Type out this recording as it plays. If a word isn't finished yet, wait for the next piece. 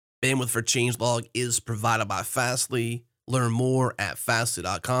Bandwidth for Changelog is provided by Fastly. Learn more at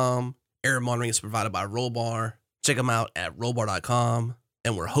fastly.com. Error monitoring is provided by Rollbar. Check them out at rollbar.com.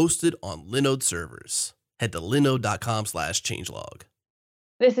 And we're hosted on Linode servers. Head to linode.com/changelog.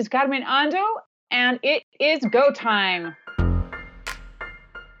 This is Carmen Andoh, and it is go time.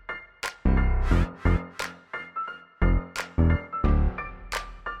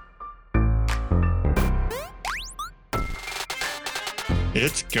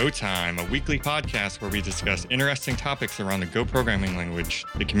 It's Go Time, a weekly podcast where we discuss interesting topics around the Go programming language,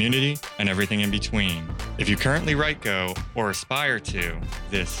 the community, and everything in between. If you currently write Go or aspire to,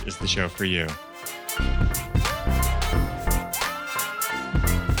 this is the show for you.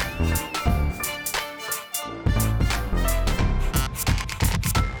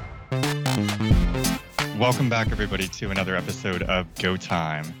 Welcome back, everybody, to another episode of Go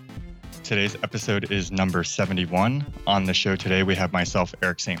Time. Today's episode is number 71. On the show today, we have myself,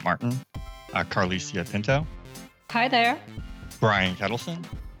 Eric St. Martin, Carlicia Pinto. Hi there. Brian Kettleson.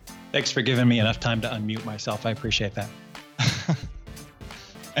 Thanks for giving me enough time to unmute myself. I appreciate that.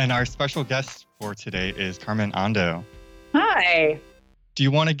 And our special guest for today is Carmen Andoh. Hi. Do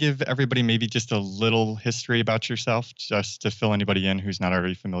you want to give everybody maybe just a little history about yourself, just to fill anybody in who's not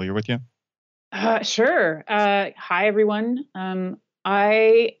already familiar with you? Sure. Hi, everyone.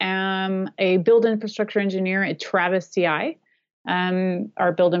 I am a build infrastructure engineer at Travis CI.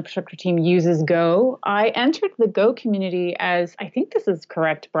 Our build infrastructure team uses Go. I entered the Go community as, I think this is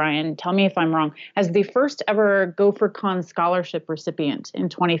correct, Brian, tell me if I'm wrong, as the first ever GopherCon scholarship recipient in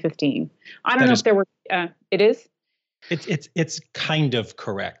 2015. I don't know if there were, it is? It's kind of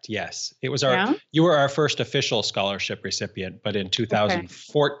correct, yes. It was you were our first official scholarship recipient, but in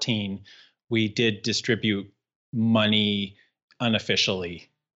 2014, we did distribute money unofficially.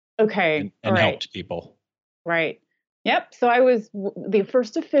 Okay. And helped people. Right. Yep. So I was the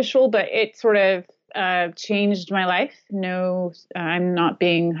first official, but it sort of changed my life. No, I'm not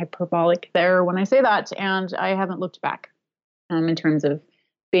being hyperbolic there when I say that. And I haven't looked back in terms of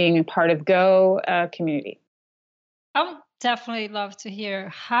being a part of Go community. I would definitely love to hear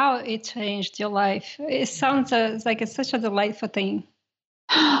how it changed your life. It sounds like it's such a delightful thing.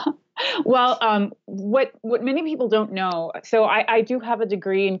 Well, what many people don't know, so I do have a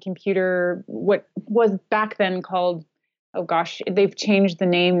degree in computer, what was back then called, oh gosh, they've changed the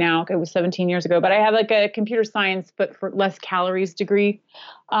name now. It was 17 years ago, but I have like a computer science, but for less calories degree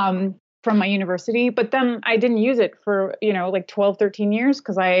from my university. But then I didn't use it for, like 12, 13 years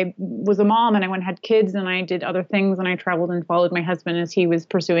because I was a mom and I went and had kids and I did other things and I traveled and followed my husband as he was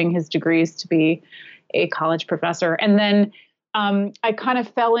pursuing his degrees to be a college professor. And then I kind of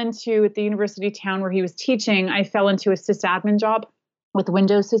fell into, at the university town where he was teaching, I fell into a sysadmin job with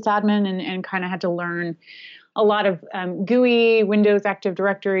Windows sysadmin and kind of had to learn a lot of GUI, Windows Active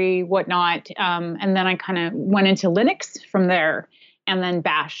Directory, whatnot. And then I kind of went into Linux from there and then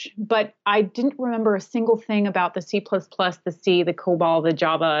Bash. But I didn't remember a single thing about the C++, the C, the COBOL, the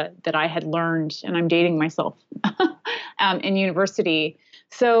Java that I had learned, and I'm dating myself, in university.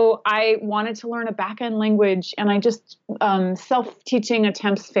 So I wanted to learn a back-end language, and I just self-teaching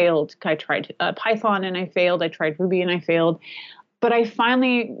attempts failed. I tried Python, and I failed. I tried Ruby, and I failed. But I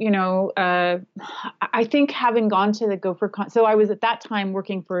finally, I think having gone to the GopherCon, so I was at that time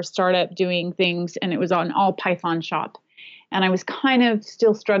working for a startup doing things, and it was on all Python shop. And I was kind of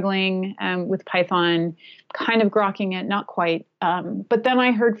still struggling with Python, kind of grokking it, not quite. But then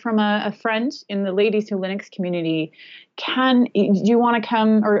I heard from a friend in the Ladies Who Linux community, do you want to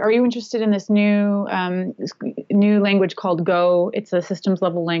come, or are you interested in this new language called Go? It's a systems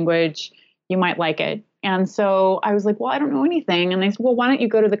level language. You might like it. And so I was like, well, I don't know anything. And they said, well, why don't you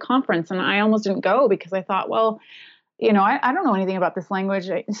go to the conference? And I almost didn't go because I thought, well, I don't know anything about this language.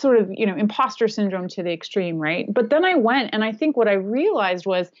 Sort of, imposter syndrome to the extreme, right? But then I went, and I think what I realized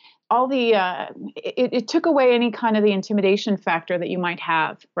was all the, it took away any kind of the intimidation factor that you might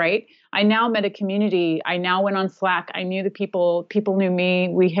have, right? I now met a community. I now went on Slack. I knew the people knew me.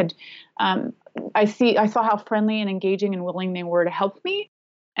 We had, I saw how friendly and engaging and willing they were to help me.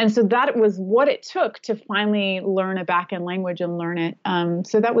 And so that was what it took to finally learn a back-end language and learn it.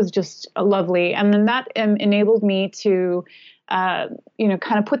 So that was just lovely. And then that enabled me to, kind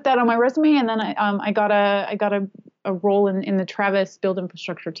of put that on my resume. And then I got a role in the Travis build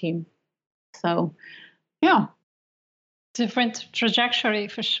infrastructure team. So, yeah. Different trajectory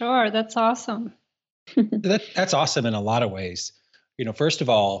for sure. That's awesome. That's awesome in a lot of ways. First of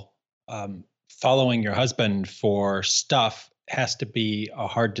all, following your husband for stuff has to be a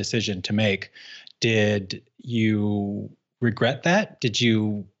hard decision to make. Did you regret that? Did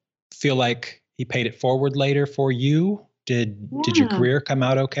you feel like he paid it forward later for you? Did your career come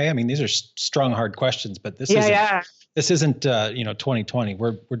out okay? I mean, these are strong, hard questions, but this isn't 2020.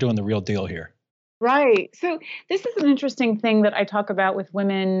 We're doing the real deal here. Right. So this is an interesting thing that I talk about with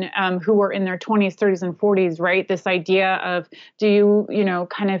women who are in their 20s, 30s, and 40s, right? This idea of, do you,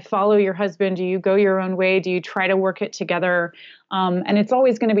 kind of follow your husband? Do you go your own way? Do you try to work it together? And it's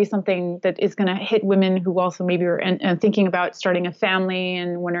always going to be something that is going to hit women who also maybe are thinking about starting a family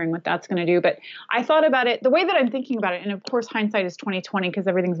and wondering what that's going to do. But I thought about it the way that I'm thinking about it. And of course, hindsight is 2020 because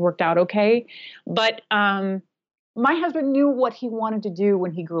everything's worked out okay. But my husband knew what he wanted to do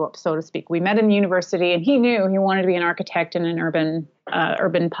when he grew up, so to speak. We met in university, and he knew he wanted to be an architect and an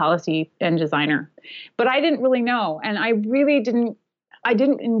urban policy and designer. But I didn't really know, and I really didn't. I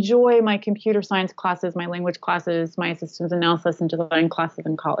didn't enjoy my computer science classes, my language classes, my systems analysis and design classes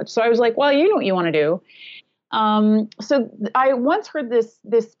in college. So I was like, well, you know what you want to do. So I once heard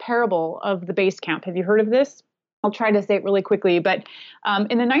this parable of the base camp. Have you heard of this? I'll try to say it really quickly, but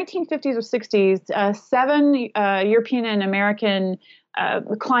in the 1950s or 60s, 7 European and American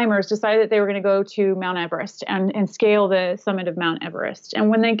climbers decided that they were going to go to Mount Everest and scale the summit of Mount Everest. And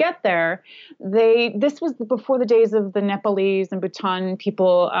when they get there, this was before the days of the Nepalese and Bhutan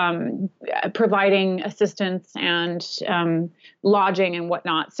people providing assistance and lodging and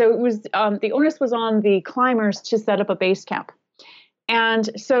whatnot. So it was the onus was on the climbers to set up a base camp. And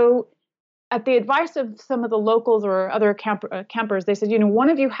so at the advice of some of the locals or other campers, they said, one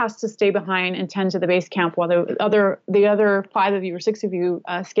of you has to stay behind and tend to the base camp while the other 5 of you or 6 of you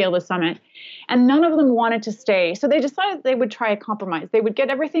scale the summit. And none of them wanted to stay. So they decided they would try a compromise. They would get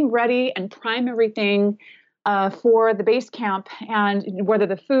everything ready and prime everything for the base camp, and whether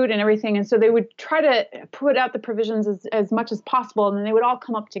the food and everything. And so they would try to put out the provisions as much as possible, and then they would all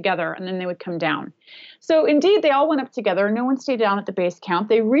come up together, and then they would come down. So indeed, they all went up together. No one stayed down at the base camp.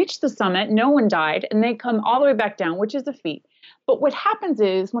 They reached the summit. No one died, and they come all the way back down, which is a feat. But what happens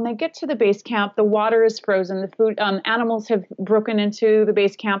is when they get to the base camp, the water is frozen. The food animals have broken into the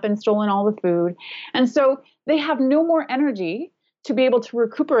base camp and stolen all the food. And so they have no more energy to be able to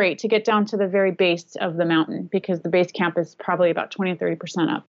recuperate to get down to the very base of the mountain, because the base camp is probably about 20 or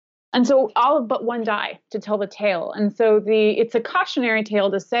 30% up. And so all but one die to tell the tale. And so it's a cautionary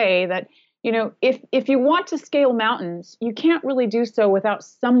tale to say that, if you want to scale mountains, you can't really do so without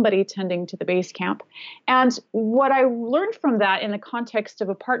somebody tending to the base camp. And what I learned from that in the context of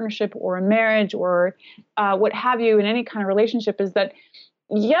a partnership or a marriage or what have you in any kind of relationship is that,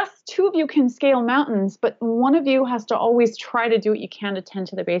 yes, 2 of you can scale mountains, but one of you has to always try to do what you can to tend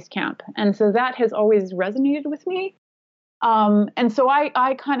to the base camp. And so that has always resonated with me. And so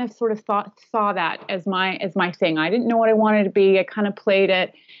I kind of sort of saw that as my thing. I didn't know what I wanted to be. I kind of played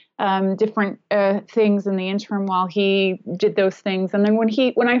at different things in the interim while he did those things. And then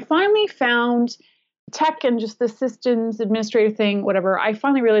when I finally found tech and just the systems administrative thing, whatever, I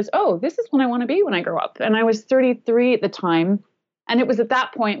finally realized, oh, this is what I want to be when I grow up. And I was 33 at the time. And it was at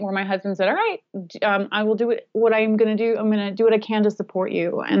that point where my husband said, all right, I will do what I'm going to do. I'm going to do what I can to support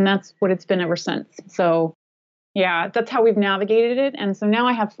you. And that's what it's been ever since. So yeah, that's how we've navigated it. And so now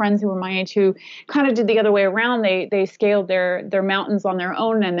I have friends who are my age who kind of did the other way around. They scaled their mountains on their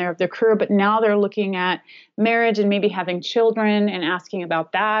own and their career, but now they're looking at marriage and maybe having children and asking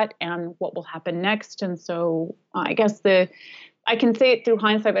about that and what will happen next. And so I guess I can say it through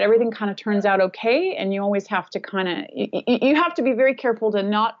hindsight, but everything kind of turns out okay. And you always have to you have to be very careful to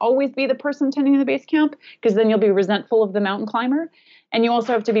not always be the person tending the base camp, because then you'll be resentful of the mountain climber. And you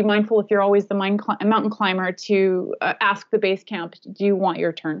also have to be mindful, if you're always the mountain climber, to ask the base camp, do you want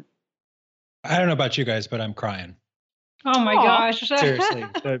your turn? I don't know about you guys, but I'm crying. Oh my gosh. Seriously,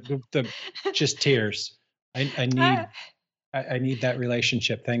 the just tears. I need that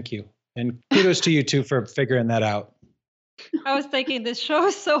relationship. Thank you. And kudos to you too for figuring that out. I was thinking this show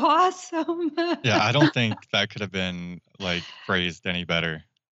is so awesome. Yeah, I don't think that could have been phrased any better.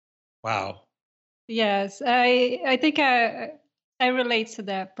 Wow. Yes, I think I relate to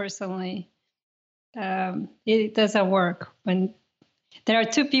that personally. It doesn't work when there are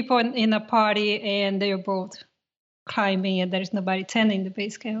 2 people in a party and they're both climbing and there's nobody tending the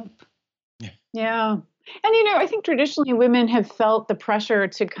base camp. Yeah. And, I think traditionally women have felt the pressure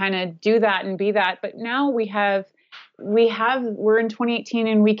to kind of do that and be that. But now we're in 2018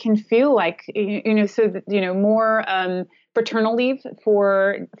 and we can feel like, more paternal leave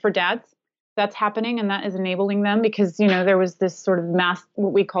for dads. That's happening, and that is enabling them, because there was this sort of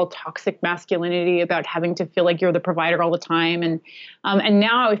what we call toxic masculinity about having to feel like you're the provider all the time, and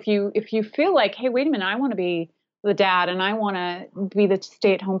now if you feel like, hey, wait a minute, I want to be the dad and I want to be the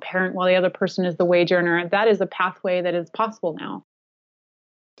stay-at-home parent while the other person is the wage earner, that is a pathway that is possible now.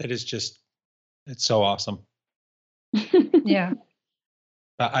 That is it's so awesome. Yeah.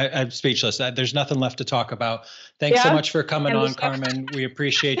 I'm speechless. There's nothing left to talk about. Thanks so much for coming on, Carmen. We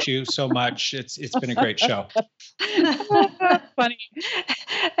appreciate you so much. It's been a great show. Funny.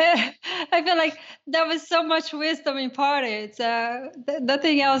 I feel like there was so much wisdom imparted.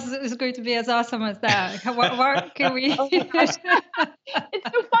 Nothing else is going to be as awesome as that. What can we? It's so funny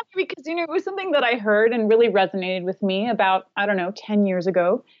because, it was something that I heard and really resonated with me about, 10 years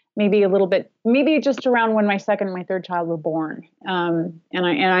ago, maybe a little bit, maybe just around when my second and my third child were born. And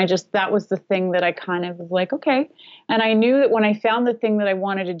I just, that was the thing that I kind of was like, okay. And I knew that when I found the thing that I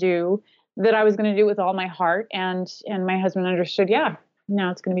wanted to do, that I was going to do it with all my heart. And my husband understood,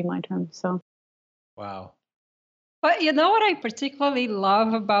 now it's going to be my turn. So. Wow. But you know what I particularly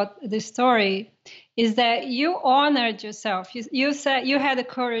love about this story is that you honored yourself. You said you had the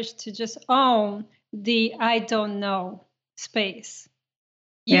courage to just own the I don't know space.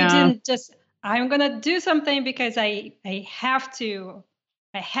 You didn't just, I'm going to do something because I have to.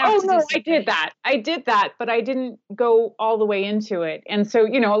 I did that, but I didn't go all the way into it. And so,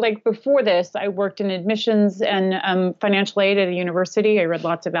 like before this, I worked in admissions and financial aid at a university. I read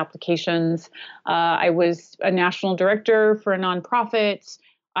lots of applications. I was a national director for a nonprofit.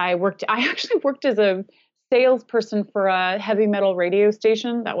 I actually worked as a salesperson for a heavy metal radio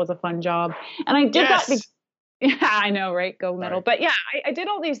station. That was a fun job. And I did that. Yeah, I know, right? Go metal. Right. But yeah, I did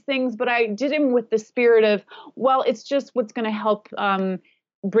all these things, but I did them with the spirit of, well, it's just what's going to help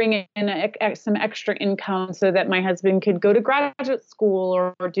bring in some extra income so that my husband could go to graduate school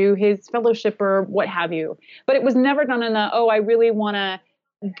or do his fellowship or what have you. But it was never done in I really want to,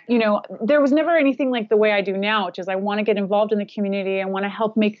 there was never anything like the way I do now, which is I want to get involved in the community. I want to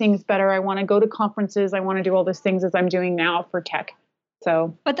help make things better. I want to go to conferences. I want to do all those things as I'm doing now for tech.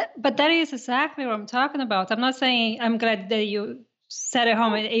 So, but that is exactly what I'm talking about. I'm not saying I'm glad that you sat at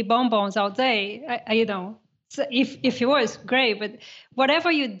home and ate bonbons all day. So if it was great, but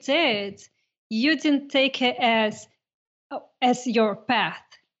whatever you did, you didn't take it as your path.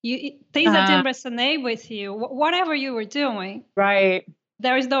 Things that didn't resonate with you, whatever you were doing. Right.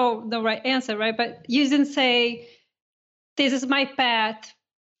 There is no right answer, right? But you didn't say, "This is my path,"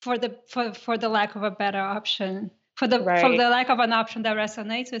 for the lack of a better option. For the lack of an option that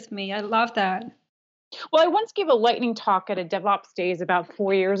resonates with me. I love that. Well, I once gave a lightning talk at a DevOps Days about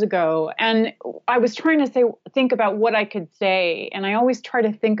 4 years ago, and I was trying to think about what I could say, and I always try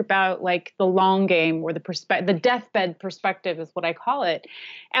to think about like the long game or the deathbed perspective is what I call it.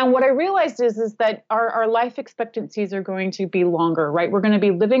 And what I realized is that our life expectancies are going to be longer, right? We're going to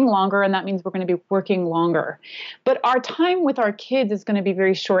be living longer, and that means we're going to be working longer. But our time with our kids is going to be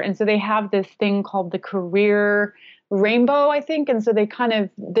very short, and so they have this thing called the career rainbow, I think. And so they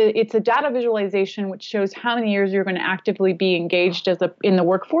it's a data visualization which shows how many years you're going to actively be engaged in the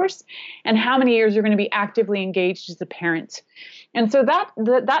workforce and how many years you're going to be actively engaged as a parent. And so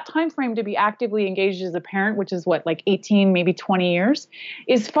that time frame to be actively engaged as a parent, which is like 18, maybe 20 years,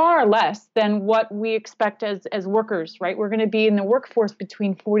 is far less than what we expect as workers, right? We're going to be in the workforce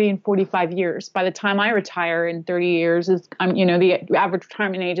between 40 and 45 years. By the time I retire in 30 years, the average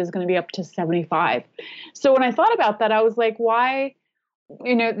retirement age is going to be up to 75. So when I thought about that, I was like, why?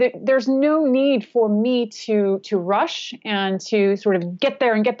 There's no need for me to rush and to sort of get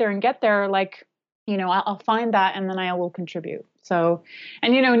there. Like, I'll find that and then I will contribute. So,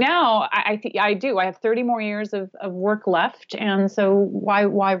 and now I think I do. I have 30 more years of work left, and so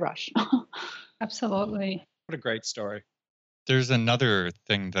why rush? Absolutely. What a great story. There's another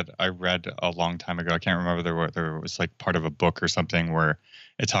thing that I read a long time ago. I can't remember there was like part of a book or something where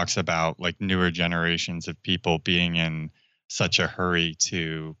it talks about like newer generations of people being in such a hurry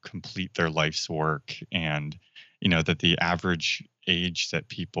to complete their life's work, and that the average age that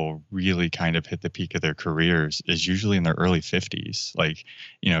people really kind of hit the peak of their careers is usually in their early 50s. Like,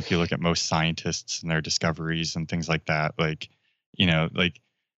 if you look at most scientists and their discoveries and things like that, like, like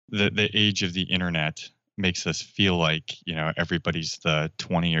the age of the internet makes us feel like, everybody's the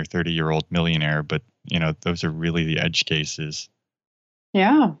 20 or 30-year-old millionaire, but, those are really the edge cases.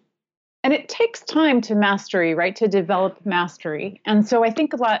 Yeah. And it takes time to mastery, right? To develop mastery. And so I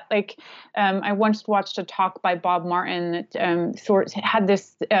think a lot, like I once watched a talk by Bob Martin that had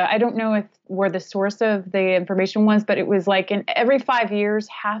this, I don't know where the source of the information was, but it was like in every 5 years,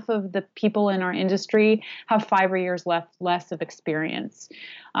 half of the people in our industry have 5 years less of experience.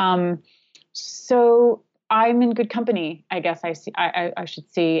 So I'm in good company, I guess I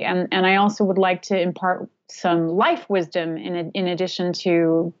should see. And I also would like to impart some life wisdom in addition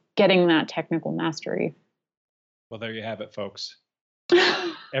to getting that technical mastery. Well, there you have it, folks.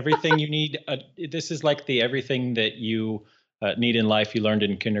 Everything you need. This is like the everything that you need in life you learned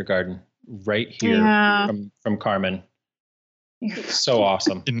in kindergarten, right here from Carmen. So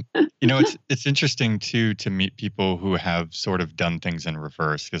awesome. And, it's interesting too to meet people who have sort of done things in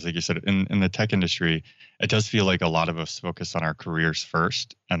reverse, because like you said, in the tech industry, it does feel like a lot of us focus on our careers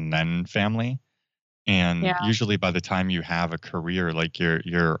first and then family. And usually by the time you have a career, like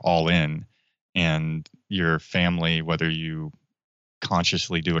you're all in, and your family, whether you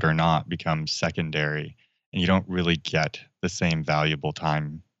consciously do it or not, becomes secondary, and you don't really get the same valuable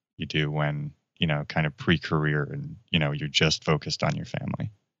time you do when, kind of pre-career and, you're just focused on your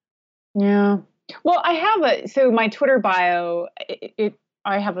family. Yeah. Well, so my Twitter bio,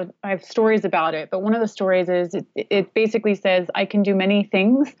 I have stories about it, but one of the stories is it basically says, I can do many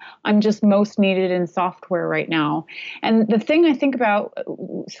things. I'm just most needed in software right now. And the thing I think about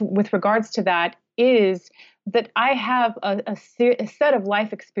with regards to that is that I have a set of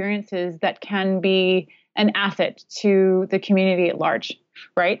life experiences that can be an asset to the community at large,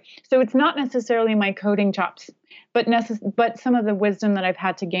 right? So it's not necessarily my coding chops, but some of the wisdom that I've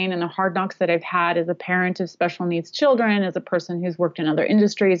had to gain and the hard knocks that I've had as a parent of special needs children, as a person who's worked in other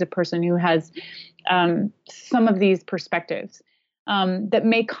industries, a person who has some of these perspectives that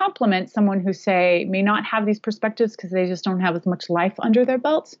may complement someone who, say, may not have these perspectives because they just don't have as much life under their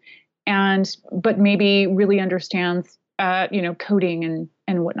belts, but maybe really understands, coding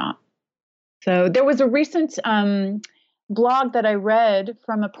and whatnot. So there was a recent blog that I read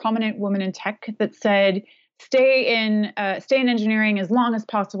from a prominent woman in tech that said, stay in engineering as long as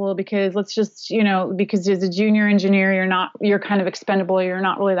possible, because because as a junior engineer, you're kind of expendable. You're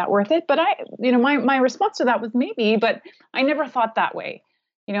not really that worth it. But my response to that was maybe, but I never thought that way.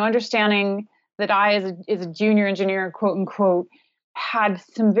 Understanding that I, as a junior engineer, quote unquote, had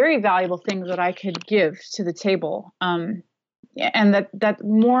some very valuable things that I could give to the table. And that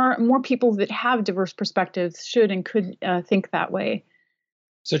more people that have diverse perspectives should and could think that way.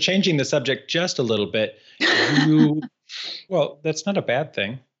 So changing the subject just a little bit, well, that's not a bad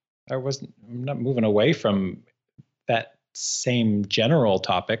thing. I'm not moving away from that same general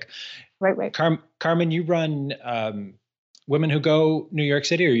topic. Right. Carmen, you run Women Who Go New York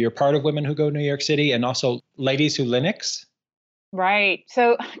City, or you're part of Women Who Go New York City, and also Ladies Who Linux. Right.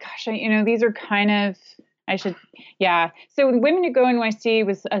 So, gosh, these are kind of, So Women Who Go NYC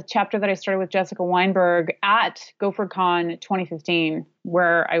was a chapter that I started with Jessica Weinberg at GopherCon 2015,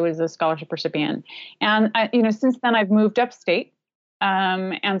 where I was a scholarship recipient. And, since then I've moved upstate.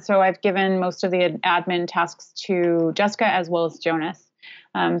 And so I've given most of the admin tasks to Jessica as well as Jonas.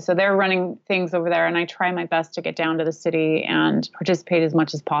 So they're running things over there, and I try my best to get down to the city and participate as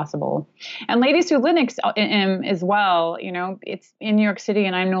much as possible. And Ladies Who Linux as well, it's in New York City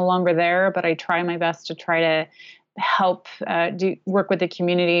and I'm no longer there, but I try my best to try to help work with the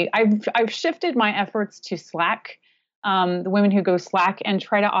community. I've shifted my efforts to Slack, the Women Who Go Slack, and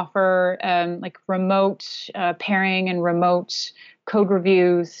try to offer like remote pairing and remote code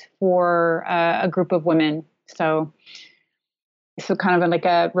reviews for a group of women. So kind of like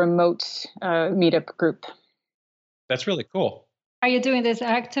a remote meetup group. That's really cool. Are you doing this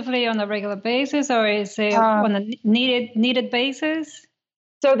actively on a regular basis, or is it on a needed basis?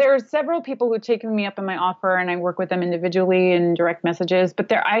 So there are several people who've taken me up on my offer, and I work with them individually in direct messages.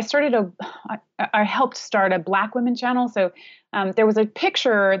 But I helped start a Black women channel. So there was a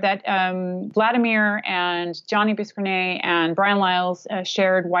picture that Vladimir and Johnny Biscarnet and Brian Lyles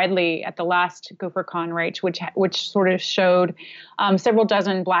shared widely at the last GopherCon, right? Which sort of showed several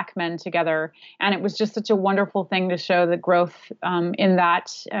dozen Black men together, and it was just such a wonderful thing to show the growth in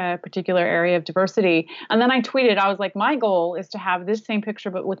that particular area of diversity. And then I tweeted, I was like, my goal is to have this same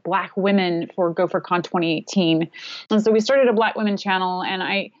picture but with Black women for GopherCon 2018. And so we started a Black women channel,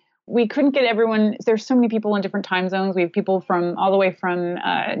 and we couldn't get everyone. There's so many people in different time zones. We have people from all the way from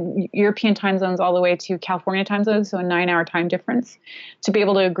European time zones all the way to California time zones, so a 9-hour time difference, to be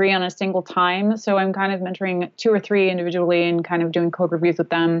able to agree on a single time. So I'm kind of mentoring 2 or 3 individually and kind of doing code reviews with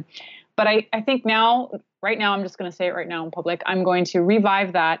them. But I think right now, I'm just going to say it right now in public, I'm going to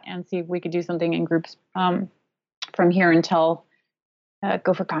revive that and see if we could do something in groups from here until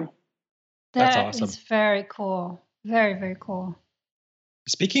GopherCon. That's awesome. That's very cool. Very, very cool.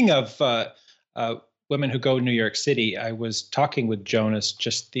 Speaking of Women Who Go New York City, I was talking with Jonas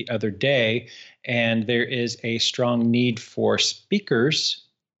just the other day, and there is a strong need for speakers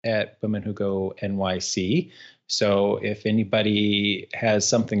at Women Who Go NYC. So if anybody has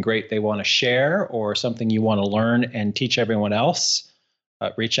something great they want to share or something you want to learn and teach everyone else,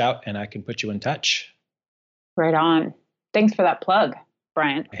 reach out and I can put you in touch. Right on. Thanks for that plug,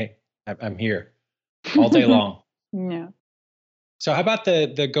 Brian. Hey, I'm here all day long. Yeah. So how about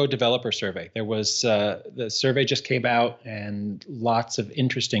the Go Developer Survey? There was the survey just came out and lots of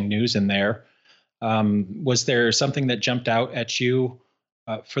interesting news in there. Was there something that jumped out at you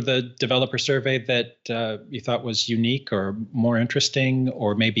for the developer survey that you thought was unique or more interesting,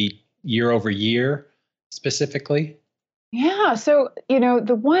 or maybe year over year specifically? Yeah. So,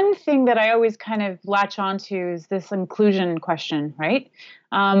 the one thing that I always kind of latch onto is this inclusion question, right?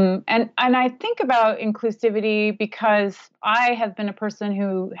 And I think about inclusivity because I have been a person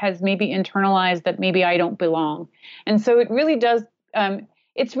who has maybe internalized that maybe I don't belong. And so it really does,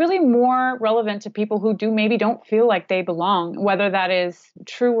 it's really more relevant to people who maybe don't feel like they belong, whether that is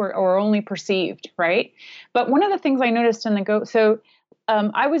true or only perceived, right? But one of the things I noticed in the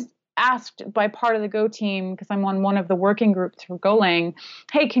I was asked by part of the Go team, because I'm on one of the working groups for Golang,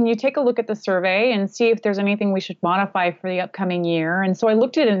 hey, can you take a look at the survey and see if there's anything we should modify for the upcoming year? And so I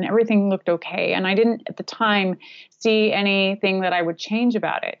looked at it and everything looked okay. And I didn't at the time see anything that I would change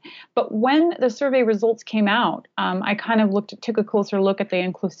about it. But when the survey results came out, I kind of took a closer look at the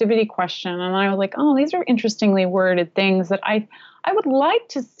inclusivity question. And I was like, oh, these are interestingly worded things that I would like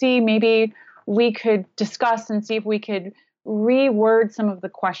to see maybe we could discuss and see if we could reword some of the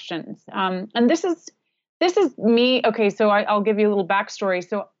questions. And this is me. Okay, so I'll give you a little backstory.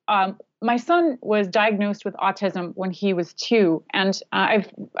 So my son was diagnosed with autism when he was 2, and I've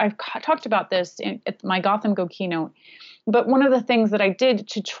talked about this at my Gotham Go keynote. But one of the things that I did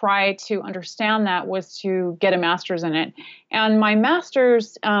to try to understand that was to get a master's in it. And my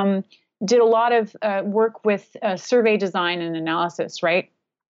master's did a lot of work with survey design and analysis, right?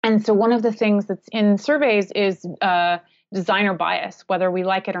 And so one of the things that's in surveys is designer bias, whether we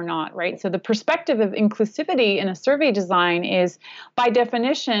like it or not, right? So the perspective of inclusivity in a survey design is, by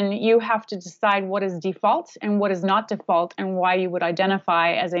definition, you have to decide what is default and what is not default and why you would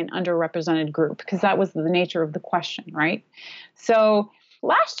identify as an underrepresented group, because that was the nature of the question, right? So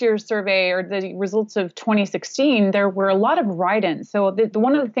last year's survey, or the results of 2016, there were a lot of write-ins. So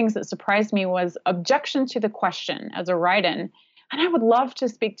one of the things that surprised me was objection to the question as a write-in. And I would love to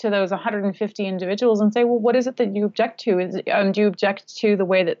speak to those 150 individuals and say, well, what is it that you object to? Do you object to the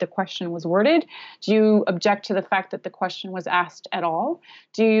way that the question was worded? Do you object to the fact that the question was asked at all?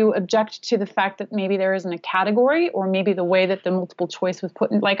 Do you object to the fact that maybe there isn't a category, or maybe the way that the multiple choice was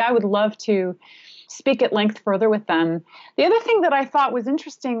put in? Like, I would love to speak at length further with them. The other thing that I thought was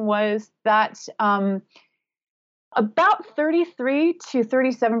interesting was that about 33 to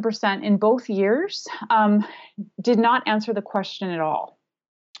 37% in both years did not answer the question at all.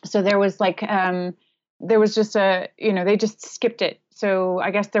 So there was just they just skipped it. So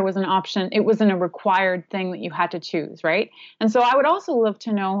I guess there was an option. It wasn't a required thing that you had to choose, right? And so I would also love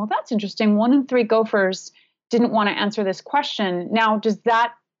to know, well, that's interesting. 1 in 3 Gophers didn't want to answer this question. Now,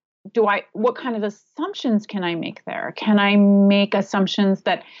 what kind of assumptions can I make there? Can I make assumptions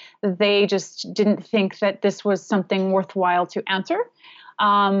that they just didn't think that this was something worthwhile to answer?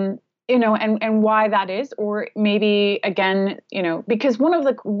 And why that is, or maybe again, because one of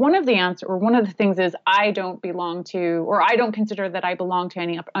the answer, or one of the things is, I don't belong to, or I don't consider that I belong to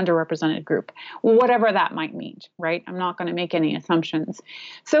any underrepresented group, whatever that might mean, right? I'm not going to make any assumptions.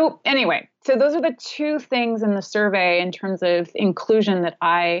 So anyway, so those are the 2 things in the survey in terms of inclusion that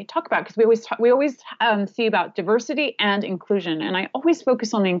I talk about, because we always see about diversity and inclusion, and I always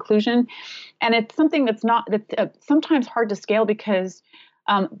focus on the inclusion, and it's something that's sometimes hard to scale, because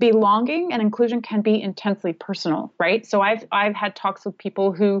belonging and inclusion can be intensely personal, right? So I've had talks with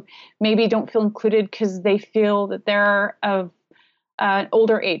people who maybe don't feel included because they feel that they're of an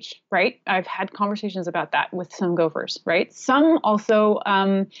older age, right? I've had conversations about that with some Gophers, right? Some also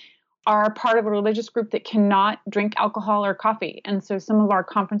are part of a religious group that cannot drink alcohol or coffee. And so some of our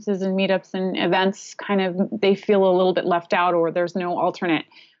conferences and meetups and events they feel a little bit left out, or there's no alternate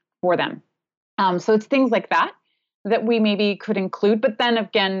for them. So it's things like that we maybe could include. But then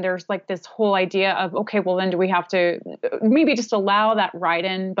again, there's like this whole idea of, okay, well, then do we have to maybe just allow that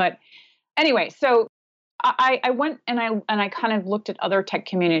write-in? But anyway, so I went and I kind of looked at other tech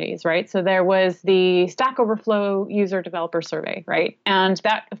communities, right? So there was the Stack Overflow user developer survey, right? And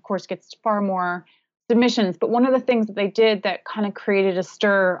that, of course, gets far more submissions. But one of the things that they did that kind of created a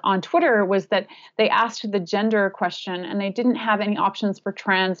stir on Twitter was that they asked the gender question, and they didn't have any options for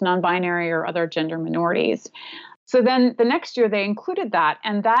trans, non-binary, or other gender minorities. So then the next year they included that,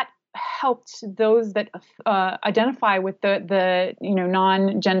 and that helped those that identify with the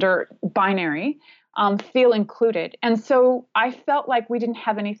non-gender binary feel included. And so I felt like we didn't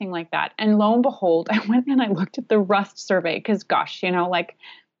have anything like that. And lo and behold, I went and I looked at the Rust survey, because gosh, like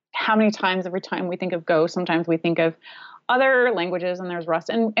how many times every time we think of Go, sometimes we think of other languages and there's Rust.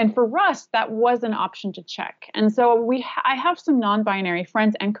 And for Rust, that was an option to check. And so I have some non-binary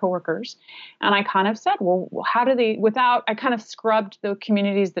friends and coworkers. And I kind of said, well, how do they, I kind of scrubbed the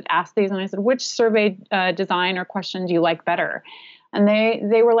communities that asked these. And I said, which survey design or question do you like better? And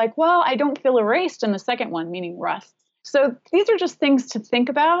they were like, well, I don't feel erased in the second one, meaning Rust. So these are just things to think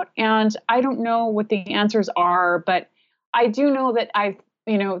about. And I don't know what the answers are, but I do know that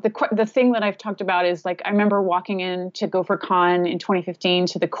the thing that I've talked about is like, I remember walking in to GopherCon in 2015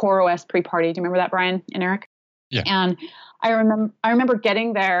 to the CoreOS pre-party. Do you remember that, Brian and Eric? Yeah. And I remember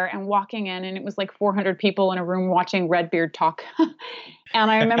getting there and walking in, and it was like 400 people in a room watching Redbeard talk.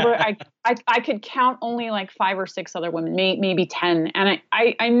 And I remember I could count only like 5 or 6 other women, maybe 10. And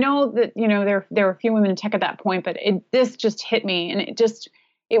I know that, there were a few women in tech at that point, but this just hit me. And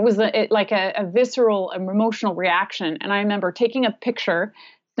it was like a visceral, emotional reaction. And I remember taking a picture,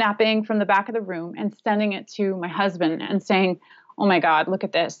 snapping from the back of the room and sending it to my husband and saying, oh my God, look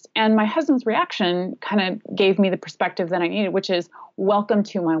at this. And my husband's reaction kind of gave me the perspective that I needed, which is welcome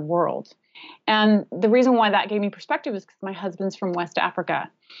to my world. And the reason why that gave me perspective is because my husband's from West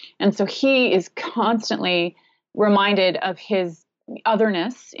Africa. And so he is constantly reminded of his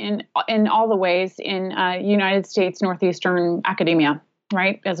otherness in all the ways in United States Northeastern academia,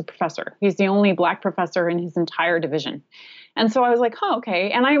 right? As a professor. He's the only Black professor in his entire division. And so I was like, oh, okay.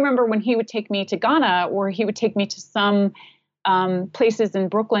 And I remember when he would take me to Ghana, or he would take me to some places in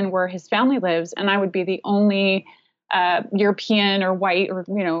Brooklyn where his family lives, and I would be the only European or white, or,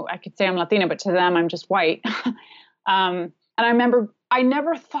 I could say I'm Latina, but to them, I'm just white. And I remember I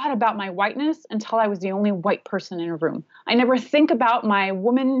never thought about my whiteness until I was the only white person in a room. I never think about my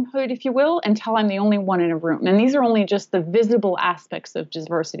womanhood, if you will, until I'm the only one in a room. And these are only just the visible aspects of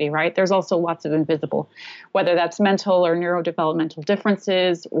diversity, right? There's also lots of invisible, whether that's mental or neurodevelopmental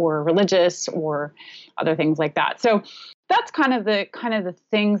differences or religious or other things like that. So that's kind of the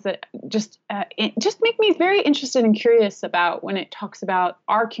things that just make me very interested and curious about when it talks about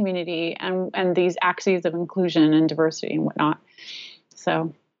our community and these axes of inclusion and diversity and whatnot.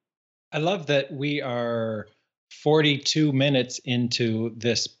 So I love that we are 42 minutes into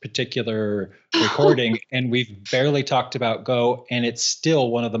this particular recording and we've barely talked about Go, and it's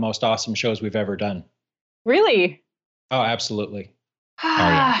still one of the most awesome shows we've ever done. Really? Oh, absolutely. Oh,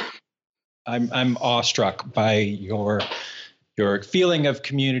 yeah. I'm awestruck by your feeling of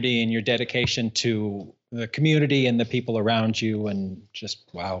community and your dedication to the community and the people around you, and just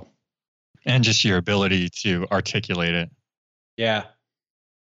wow. And just your ability to articulate it. Yeah.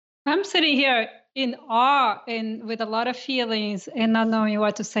 I'm sitting here in awe and with a lot of feelings and not knowing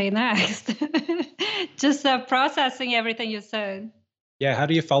what to say next. Just processing everything you said. Yeah, how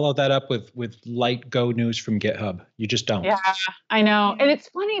do you follow that up with light Go news from GitHub? You just don't. Yeah, I know. And it's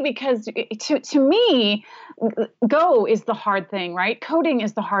funny because to me, Go is the hard thing, right? Coding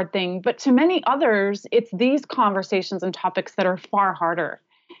is the hard thing. But to many others, it's these conversations and topics that are far harder.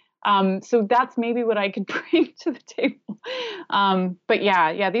 So that's maybe what I could bring to the table. But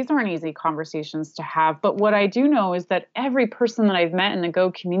yeah, these aren't easy conversations to have. But what I do know is that every person that I've met in the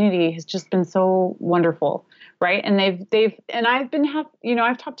Go community has just been so wonderful, right? And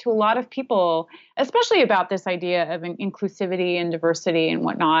I've talked to a lot of people, especially about this idea of inclusivity and diversity and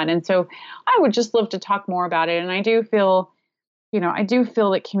whatnot. And so I would just love to talk more about it. And I do feel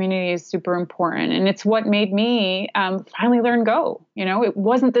that community is super important, and it's what made me finally learn Go. It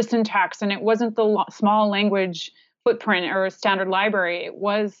wasn't the syntax, and it wasn't the small language footprint or a standard library. It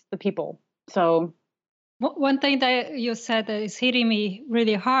was the people. So, one thing that you said that is hitting me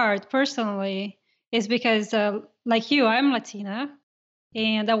really hard personally is because, like you, I'm Latina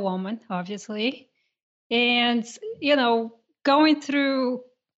and a woman, obviously, and going through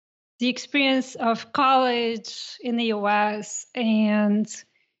the experience of college in the US and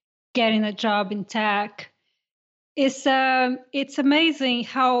getting a job in tech, it's amazing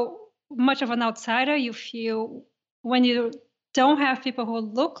how much of an outsider you feel when you don't have people who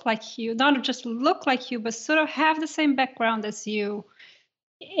look like you, not just look like you, but sort of have the same background as you.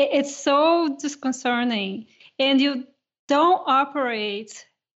 It's so disconcerting. And you don't operate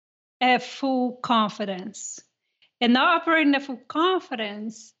at full confidence. And not operating at full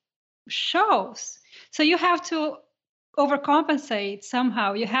confidence shows. So you have to overcompensate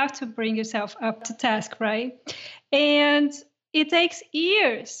somehow. You have to bring yourself up to task, right? And it takes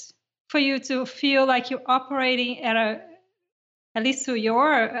years for you to feel like you're operating at least to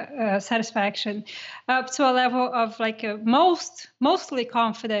your satisfaction, up to a level of like mostly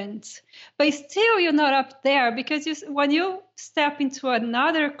confident. But still you're not up there, because when you step into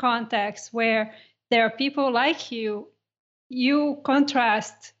another context where there are people like you, you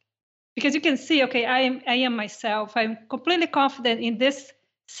contrast because you can see, okay, I am myself. I'm completely confident in this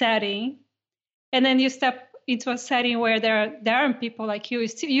setting. And then you step into a setting where there aren't people like you.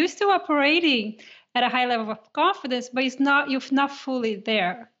 You're still operating at a high level of confidence, but you're not fully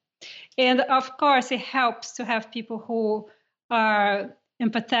there. And of course, it helps to have people who are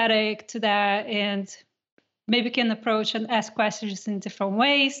empathetic to that and maybe can approach and ask questions in different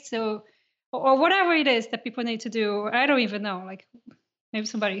ways. So, or whatever it is that people need to do. I don't even know. Like maybe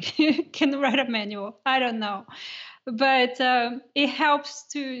somebody can write a manual. I don't know. But it helps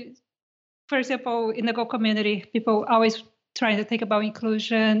to, for example, in the Go community, people always trying to think about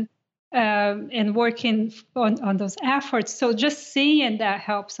inclusion and working on those efforts. So just seeing that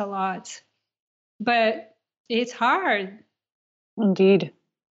helps a lot. But it's hard. Indeed.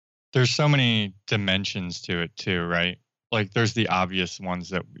 There's so many dimensions to it too, right? Like there's the obvious ones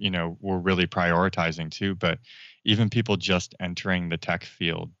that, we're really prioritizing too, but even people just entering the tech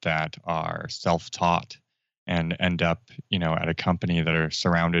field that are self-taught and end up, at a company that are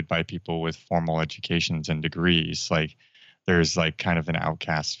surrounded by people with formal educations and degrees, like there's like kind of an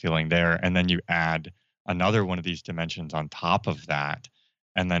outcast feeling there. And then you add another one of these dimensions on top of that,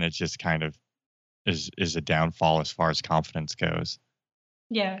 and then it just kind of is a downfall as far as confidence goes.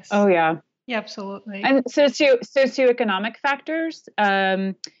 Yes. Oh, yeah. Yeah, absolutely. And socioeconomic factors,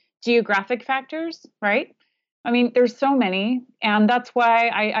 geographic factors, right? I mean, there's so many. And that's why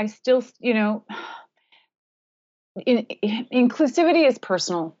I still, inclusivity is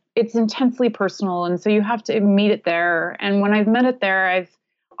personal. It's intensely personal. And so you have to meet it there. And when I've met it there, I've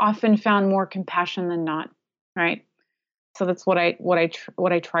often found more compassion than not, right? So that's what I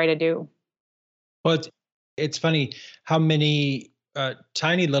try to do. Well, it's funny how many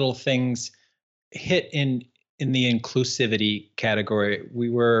tiny little things hit in the inclusivity category. We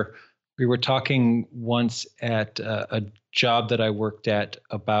were talking once at a job that I worked at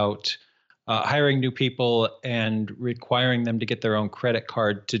about hiring new people and requiring them to get their own credit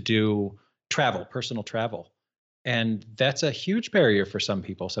card to do personal travel. And that's a huge barrier for some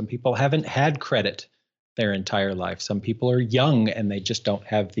people. Some people haven't had credit their entire life. Some people are young and they just don't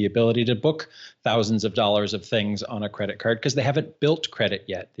have the ability to book thousands of dollars of things on a credit card because they haven't built credit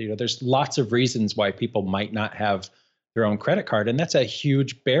yet. There's lots of reasons why people might not have their own credit card. And that's a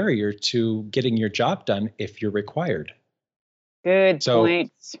huge barrier to getting your job done if you're required. Good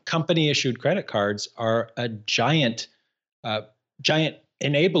points. Company issued credit cards are a giant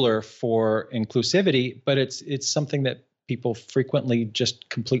enabler for inclusivity, but it's something that people frequently just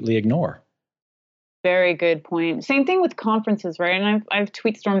completely ignore. Very good point. Same thing with conferences, right? And I've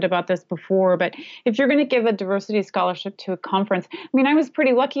tweet stormed about this before, but if you're going to give a diversity scholarship to a conference, I mean, I was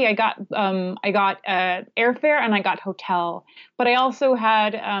pretty lucky. I got airfare and I got hotel, but I also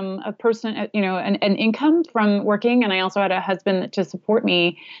had a person, an income from working, and I also had a husband to support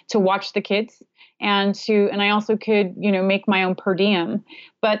me to watch the kids. And I also could, make my own per diem.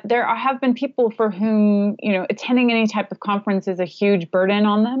 But there have been people for whom, attending any type of conference is a huge burden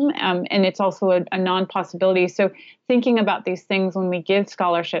on them. And it's also a non-possibility. So thinking about these things when we give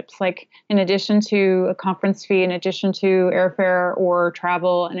scholarships, like in addition to a conference fee, in addition to airfare or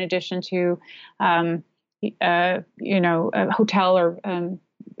travel, in addition to, a hotel or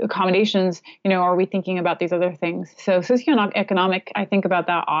accommodations, are we thinking about these other things? So socioeconomic, I think about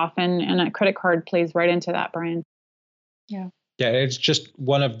that often, and a credit card plays right into that, Brian. Yeah. Yeah, it's just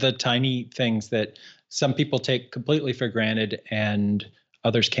one of the tiny things that some people take completely for granted and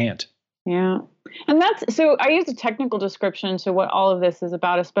others can't. Yeah. And so I use a technical description to what all of this is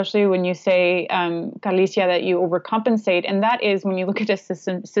about, especially when you say, Galicia, that you overcompensate. And that is when you look at a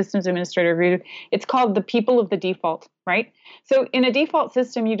systems administrator review, it's called the people of the default, right? So in a default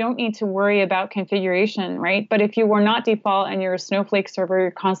system, you don't need to worry about configuration, right? But if you are not default and you're a Snowflake server,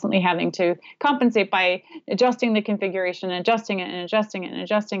 you're constantly having to compensate by adjusting the configuration, adjusting it and adjusting it and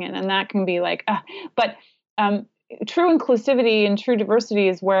adjusting it. And that can be like, true inclusivity and true diversity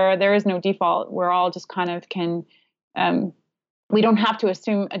is where there is no default. We're all just kind of we don't have to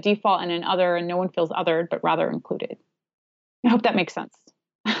assume a default and an other, and no one feels othered, but rather included. I hope that makes sense.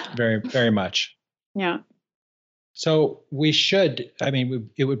 Very, very much. Yeah. So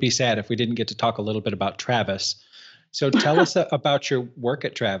it would be sad if we didn't get to talk a little bit about Travis. So tell us about your work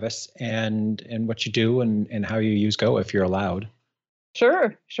at Travis and what you do and how you use Go, if you're allowed.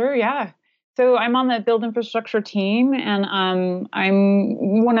 Sure. Yeah. So I'm on the build infrastructure team, and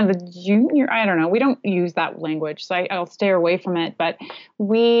I'm one of the junior. I don't know. We don't use that language, so I'll stay away from it. But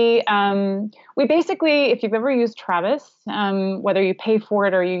we basically, if you've ever used Travis, whether you pay for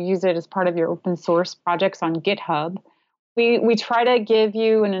it or you use it as part of your open source projects on GitHub, we try to give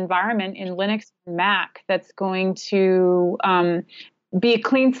you an environment in Linux and Mac that's going to be a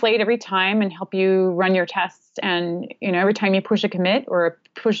clean slate every time and help you run your tests. And, every time you push a commit or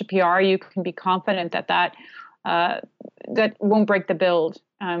push a PR, you can be confident that won't break the build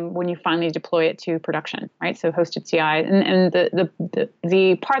when you finally deploy it to production, right? So hosted CI, and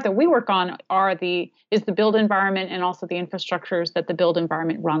the part that we work on is the build environment and also the infrastructures that the build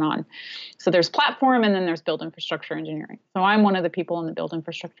environment run on. So there's platform and then there's build infrastructure engineering. So I'm one of the people in the build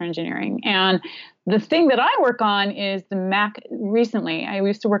infrastructure engineering. And the thing that I work on is the Mac. Recently, I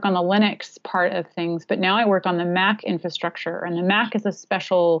used to work on the Linux part of things, but now I work on the Mac infrastructure, and the Mac is a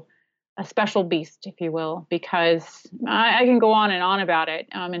special beast, if you will, because I can go on and on about it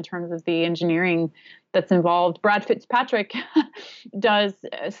in terms of the engineering that's involved. Brad Fitzpatrick does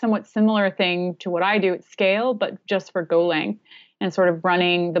a somewhat similar thing to what I do at scale, but just for Golang, and sort of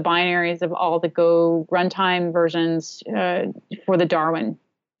running the binaries of all the Go runtime versions for the Darwin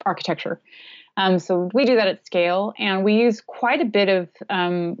architecture. So we do that at scale, and we use quite a bit of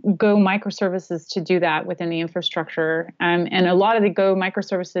Go microservices to do that within the infrastructure. And a lot of the Go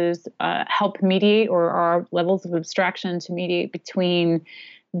microservices help mediate, or are levels of abstraction to mediate between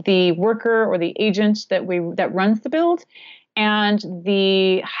the worker or the agent that runs the build and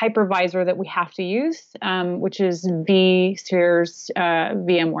the hypervisor that we have to use, which is vSphere's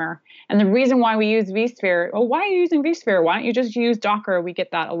VMware. And the reason why we use vSphere, why are you using vSphere? Why don't you just use Docker? We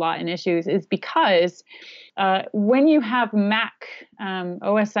get that a lot in issues, is because when you have Mac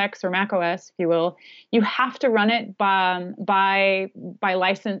OS X or Mac OS, if you will, you have to run it by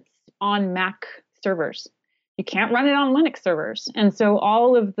license on Mac servers. You can't run it on Linux servers. And so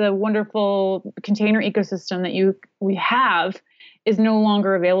all of the wonderful container ecosystem that we have is no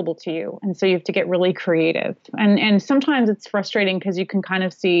longer available to you. And so you have to get really creative. And sometimes it's frustrating because you can kind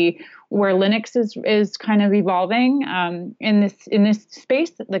of see where Linux is kind of evolving in this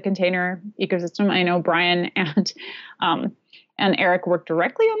space, the container ecosystem. I know Brian and Eric work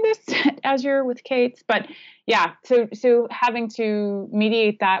directly on this at Azure with Kate. But yeah, so having to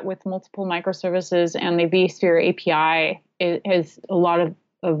mediate that with multiple microservices and the vSphere API is a lot of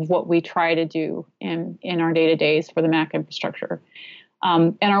what we try to do in our day-to-days for the Mac infrastructure.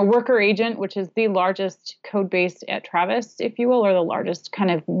 And our worker agent, which is the largest code base at Travis, if you will, or the largest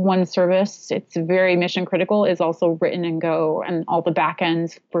kind of one service, it's very mission critical, is also written in Go, and all the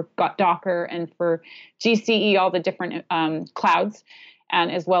backends for Docker and for GCE, all the different clouds,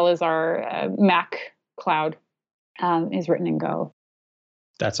 and as well as our Mac cloud is written in Go.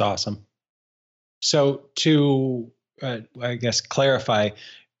 That's awesome. So to, I guess, clarify,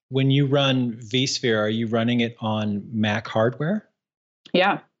 when you run vSphere, are you running it on Mac hardware?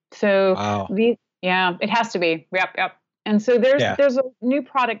 Yeah. So wow. It has to be. Yep. And so there's a new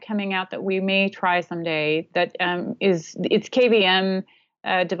product coming out that we may try someday that it's KVM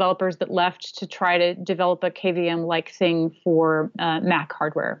developers that left to try to develop a KVM-like thing for Mac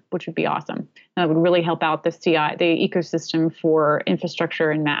hardware, which would be awesome. And that would really help out the ecosystem for infrastructure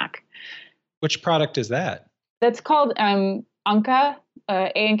in Mac. Which product is that? That's called Anka,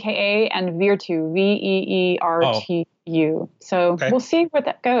 ANKA, and Veertu, VEERTU. So We'll see where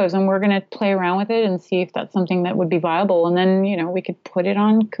that goes, and we're going to play around with it and see if that's something that would be viable. And then, we could put it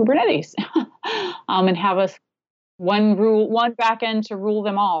on Kubernetes and have us one backend to rule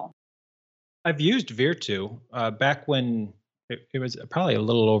them all. I've used Veertu back when it was probably a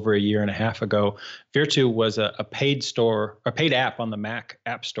little over a year and a half ago. Veertu was a paid app on the Mac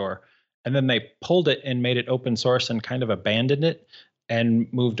App Store. And then they pulled it and made it open source and kind of abandoned it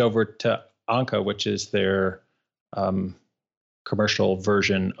and moved over to Anka, which is their commercial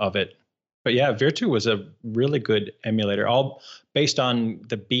version of it. But yeah, Veertu was a really good emulator, all based on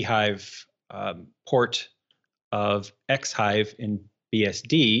the Beehive port of Xhive in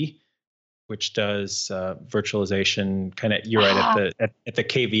BSD, which does virtualization kind of, you're right, at the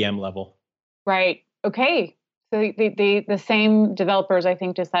KVM level. Right. Okay. So the same developers, I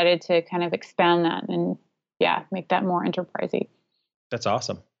think, decided to kind of expand that and make that more enterprisey. That's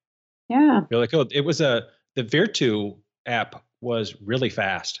awesome. Yeah. Really cool. It was the Veertu app was really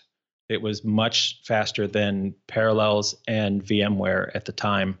fast. It was much faster than Parallels and VMware at the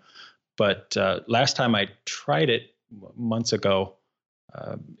time. But last time I tried it months ago,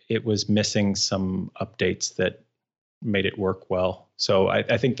 it was missing some updates that made it work well. So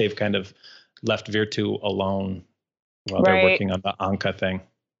I think they've kind of left Veertu alone while they're working on the Anka thing.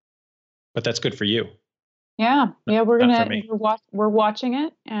 But that's good for you. Yeah. We're watching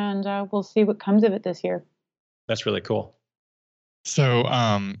it, and we'll see what comes of it this year. That's really cool. So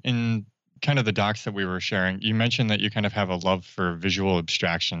in kind of the docs that we were sharing, you mentioned that you kind of have a love for visual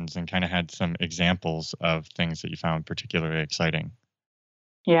abstractions and kind of had some examples of things that you found particularly exciting.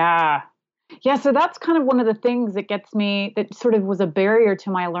 Yeah. Yeah, so that's kind of one of the things that gets me, that sort of was a barrier to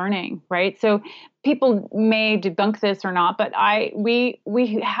my learning, right? So people may debunk this or not, but we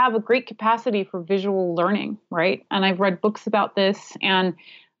have a great capacity for visual learning, right? And I've read books about this, and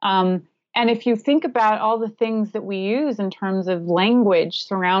if you think about all the things that we use in terms of language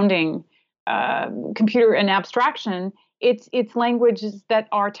surrounding computer and abstraction, it's languages that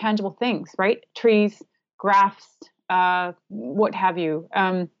are tangible things, right? Trees, graphs, what have you.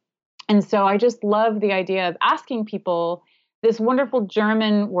 And so I just love the idea of asking people this wonderful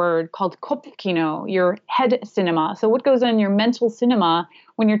German word called Kopfkino, your head cinema. So what goes on in your mental cinema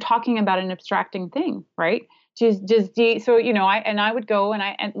when you're talking about an abstracting thing, right? So I would go, and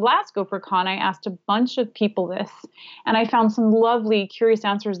at last GopherCon, I asked a bunch of people this, and I found some lovely, curious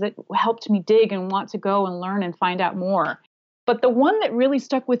answers that helped me dig and want to go and learn and find out more. But the one that really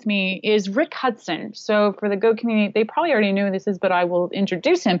stuck with me is Rick Hudson. So for the Go community, they probably already knew who this is, but I will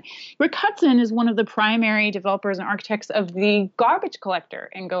introduce him. Rick Hudson is one of the primary developers and architects of the garbage collector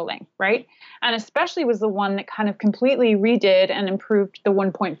in Golang, right? And especially was the one that kind of completely redid and improved the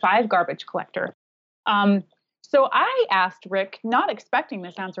 1.5 garbage collector. So I asked Rick, not expecting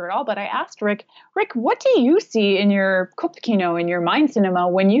this answer at all, but I asked Rick, what do you see in your Kopfkino, in your mind cinema,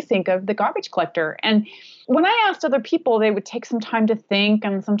 when you think of the garbage collector? And when I asked other people, they would take some time to think,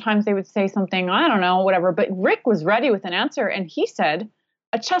 and sometimes they would say something, I don't know, whatever. But Rick was ready with an answer, and he said,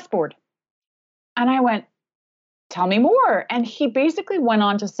 a chessboard. And I went, tell me more. And he basically went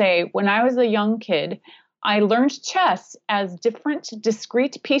on to say, when I was a young kid, I learned chess as different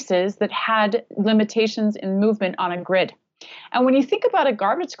discrete pieces that had limitations in movement on a grid. And when you think about a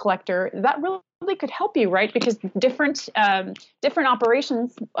garbage collector, that really could help you, right? Because different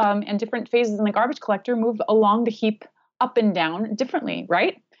operations and different phases in the garbage collector move along the heap up and down differently,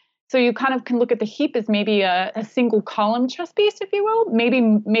 right? So you kind of can look at the heap as maybe a single column chess piece, if you will,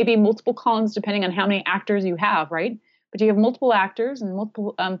 maybe multiple columns depending on how many actors you have, right? But you have multiple actors and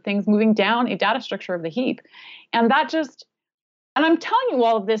multiple things moving down a data structure of the heap. And I'm telling you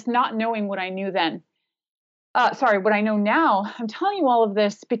all of this not knowing what I knew then. What I know now. I'm telling you all of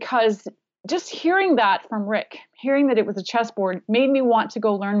this because just hearing that from Rick, hearing that it was a chessboard, made me want to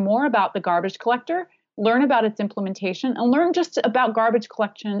go learn more about the garbage collector, learn about its implementation, and learn just about garbage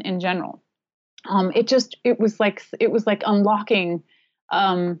collection in general. It was like unlocking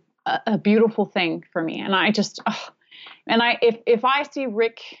a beautiful thing for me. And if I see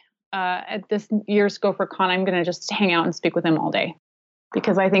Rick at this year's GopherCon, I'm going to just hang out and speak with him all day,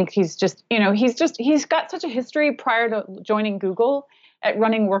 because I think he's got such a history prior to joining Google at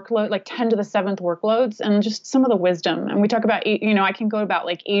running workload, like 10 to the 7th workloads, and just some of the wisdom. And we talk about, I can go about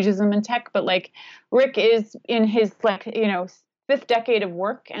like ageism in tech, but like Rick is in his 5th decade of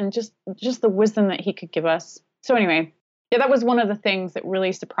work, and just the wisdom that he could give us. So anyway, yeah, that was one of the things that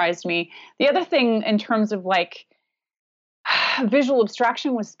really surprised me. The other thing in terms of like visual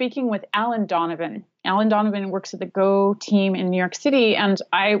abstraction was speaking with Alan Donovan. Alan Donovan works at the Go team in New York City, and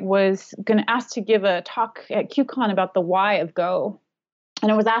I was going to ask to give a talk at QCon about the why of Go.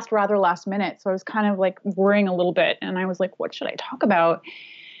 And I was asked rather last minute, so I was kind of like worrying a little bit, and I was like, what should I talk about?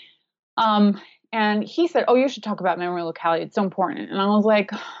 And he said, oh, you should talk about memory locality. It's so important. And I was like,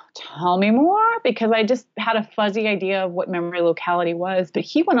 tell me more, because I just had a fuzzy idea of what memory locality was. But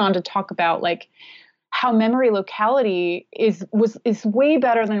he went on to talk about like how memory locality is way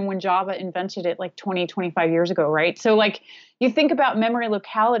better than when Java invented it like 20, 25 years ago, right? So like you think about memory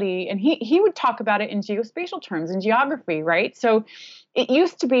locality, and he would talk about it in geospatial terms, in geography, right? So it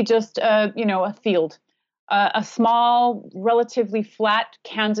used to be just a field, a small, relatively flat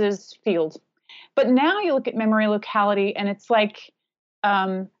Kansas field. But now you look at memory locality, and it's like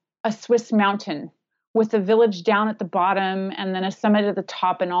a Swiss mountain with a village down at the bottom and then a summit at the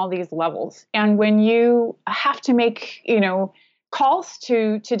top and all these levels. And when you have to make, calls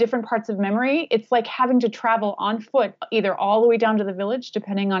to different parts of memory, it's like having to travel on foot, either all the way down to the village,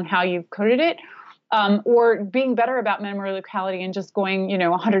 depending on how you've coded it, or being better about memory locality and just going,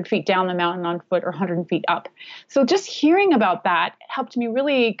 100 feet down the mountain on foot or 100 feet up. So just hearing about that helped me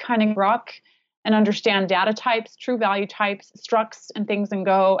really kind of grok and understand data types, true value types, structs, and things in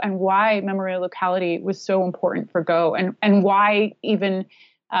Go, and why memory locality was so important for Go, and why even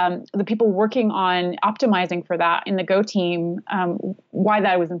the people working on optimizing for that in the Go team, why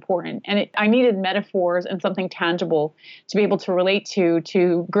that was important. And I needed metaphors and something tangible to be able to relate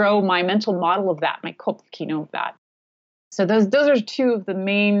to grow my mental model of that, my Kopfkino of that. So those are two of the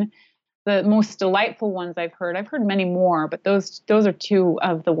most delightful ones I've heard. I've heard many more, but those are two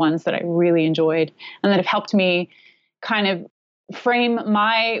of the ones that I really enjoyed and that have helped me kind of frame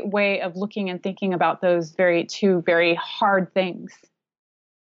my way of looking and thinking about those two very hard things.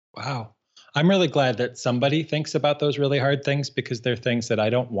 Wow. I'm really glad that somebody thinks about those really hard things, because they're things that I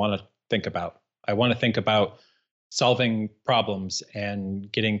don't want to think about. I want to think about solving problems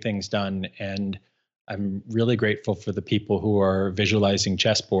and getting things done. And I'm really grateful for the people who are visualizing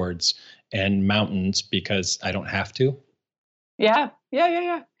chessboards and mountains, because I don't have to. Yeah.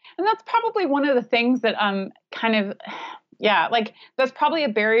 And that's probably one of the things that kind of, like that's probably a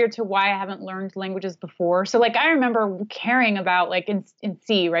barrier to why I haven't learned languages before. So like I remember caring about like in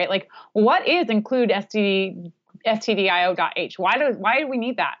C, right? Like what is include stdio.h? Why do we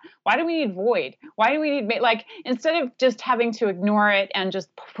need that? Why do we need void? Why do we need, like, instead of just having to ignore it and just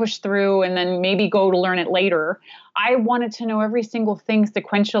push through and then maybe go to learn it later, I wanted to know every single thing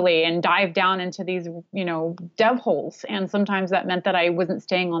sequentially and dive down into these, dev holes. And sometimes that meant that I wasn't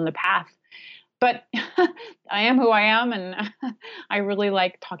staying on the path. But I am who I am, and I really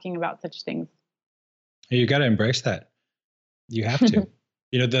like talking about such things. You got to embrace that. You have to.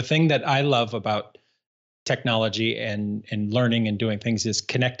 The thing that I love about technology and learning and doing things is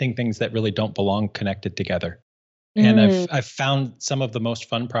connecting things that really don't belong connected together. And I've found some of the most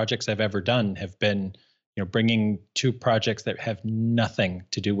fun projects I've ever done have been, bringing two projects that have nothing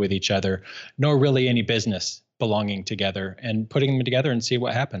to do with each other, nor really any business belonging together, and putting them together and see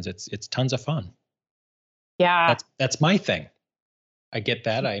what happens. It's tons of fun. Yeah. That's my thing. I get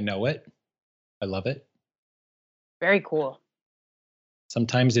that. I know it. I love it. Very cool.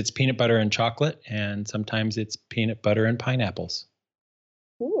 Sometimes it's peanut butter and chocolate, and sometimes it's peanut butter and pineapples.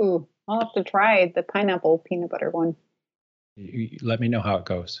 Ooh, I'll have to try the pineapple peanut butter one. Let me know how it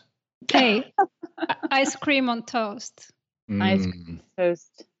goes. Hey, ice cream on toast. Ice cream on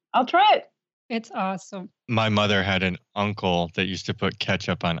toast. I'll try it. It's awesome. My mother had an uncle that used to put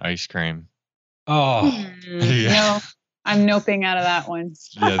ketchup on ice cream. Oh, yeah. No, I'm noping out of that one.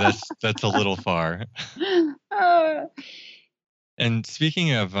 Yeah, that's a little far. And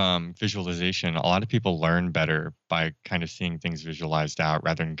speaking of visualization, a lot of people learn better by kind of seeing things visualized out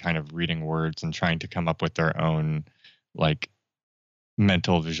rather than kind of reading words and trying to come up with their own like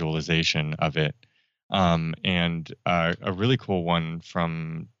mental visualization of it. And a really cool one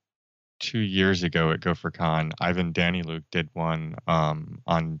from 2 years ago at GopherCon, Ivan Daniluk did one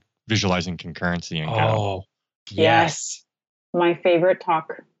on visualizing concurrency in Go. Oh, yes. My favorite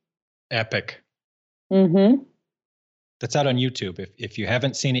talk. Epic. Mm-hmm. That's out on YouTube. If you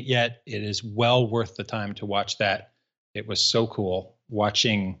haven't seen it yet, it is well worth the time to watch that. It was so cool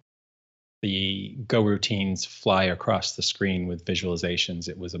watching the Go routines fly across the screen with visualizations.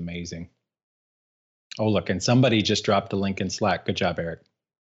 It was amazing. Oh, look, and somebody just dropped a link in Slack. Good job, Eric.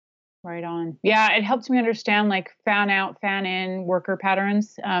 Right on. Yeah, it helped me understand like fan out, fan in worker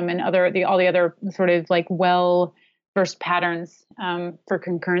patterns, and all the other sort of like well-versed patterns for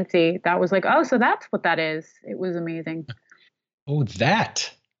concurrency. That was like, oh, so that's what that is. It was amazing. Oh,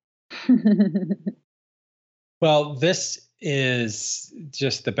 that. Well, this is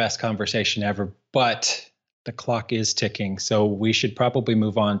just the best conversation ever, but the clock is ticking. So we should probably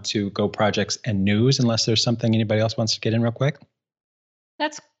move on to Go projects and news, unless there's something anybody else wants to get in real quick.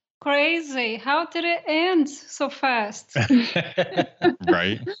 That's crazy. How did it end so fast?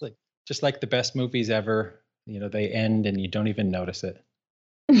 Right. Just like the best movies ever, they end and you don't even notice it.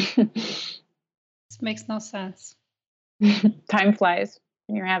 This makes no sense. Time flies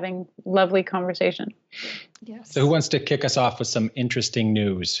when you're having lovely conversation. Yes. So who wants to kick us off with some interesting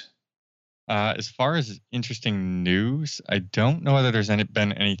news? As far as interesting news, I don't know whether there's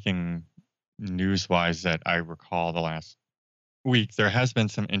been anything news-wise that I recall the last week. There has been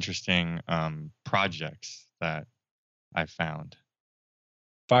some interesting projects that I found.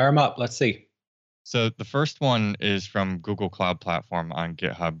 Fire them up. Let's see. So the first one is from Google Cloud Platform on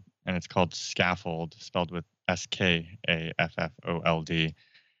GitHub, and it's called Scaffold, spelled with Skaffold.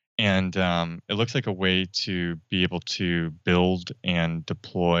 And it looks like a way to be able to build and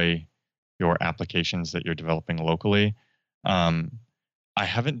deploy your applications that you're developing locally. I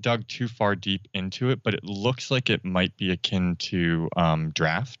haven't dug too far deep into it, but it looks like it might be akin to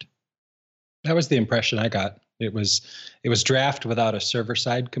Draft. That was the impression I got. It was Draft without a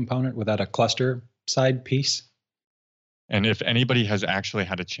server-side component, without a cluster-side piece. And if anybody has actually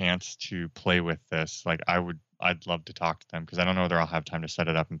had a chance to play with this, like I'd love to talk to them, because I don't know whether I'll have time to set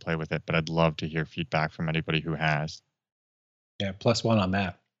it up and play with it, but I'd love to hear feedback from anybody who has. Yeah, +1 on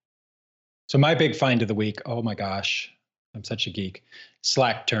that. So my big find of the week, oh my gosh, I'm such a geek.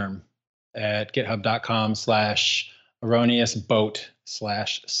 Slack term at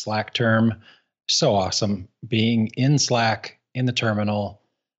github.com/erroneousboat/Slack term. So awesome. Being in Slack, in the terminal,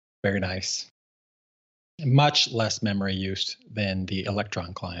 very nice. Much less memory use than the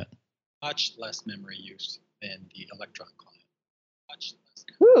Electron client. Much less memory use than the Electron client. Much less.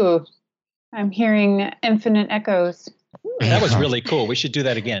 Ooh, I'm hearing infinite echoes. That was really cool. We should do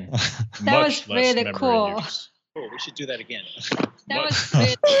that again. That was really cool. Oh, we should do that again. That was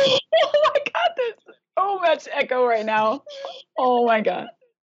really Oh my God, there's so much echo right now. Oh my God.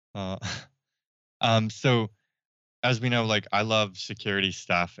 So as we know, like I love security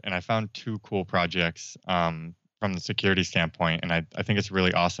stuff, and I found two cool projects from the security standpoint, and I think it's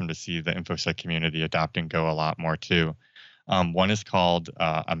really awesome to see the InfoSec community adopting Go a lot more too. One is called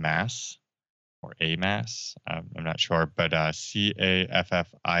AMAS or AMAS. I'm not sure, but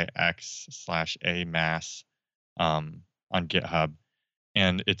CAFFIX/AMAS on GitHub,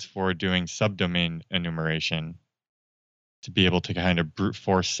 and it's for doing subdomain enumeration to be able to kind of brute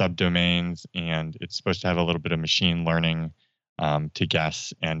force subdomains, and it's supposed to have a little bit of machine learning to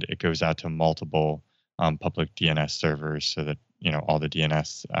guess, and it goes out to multiple public DNS servers so that all the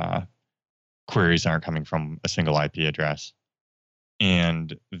DNS queries aren't coming from a single IP address.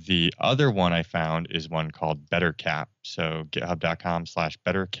 And the other one I found is one called BetterCap. So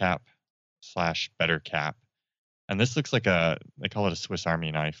github.com/bettercap/bettercap. And this looks like they call it a Swiss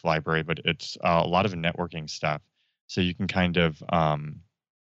Army knife library, but it's a lot of networking stuff. So you can kind of,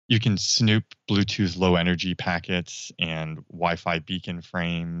 you can snoop Bluetooth low energy packets and Wi-Fi beacon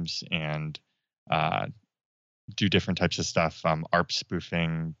frames and do different types of stuff, ARP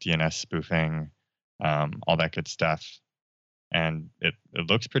spoofing, DNS spoofing, all that good stuff. And it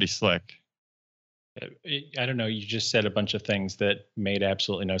looks pretty slick. I don't know. You just said a bunch of things that made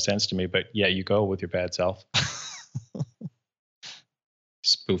absolutely no sense to me, but yeah, you go with your bad self.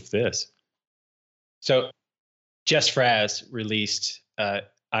 Spoof this. So Jess Fraz released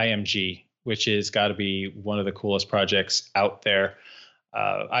IMG, which has got to be one of the coolest projects out there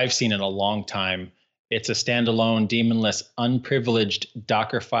I've seen in a long time. It's a standalone, daemonless, unprivileged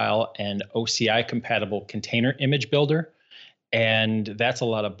Docker file and OCI compatible container image builder. And that's a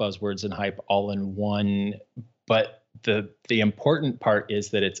lot of buzzwords and hype all in one. But the important part is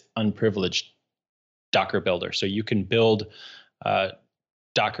that it's unprivileged Docker builder. So you can build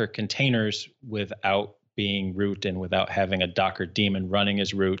Docker containers without being root and without having a Docker daemon running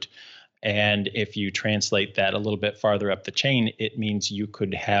as root. And if you translate that a little bit farther up the chain, it means you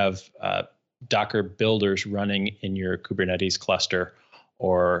could have Docker builders running in your Kubernetes cluster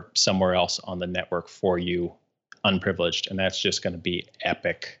or somewhere else on the network for you, unprivileged. And that's just going to be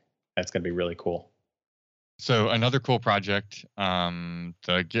epic. That's going to be really cool. So another cool project, the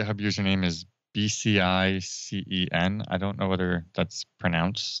GitHub username is BCICEN. I don't know whether that's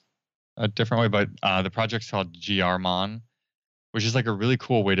pronounced a different way, but the project's called grmon, which is like a really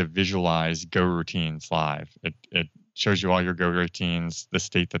cool way to visualize Go routines live. It shows you all your Go routines, the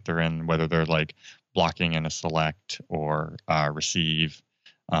state that they're in, whether they're like blocking in a select or receive,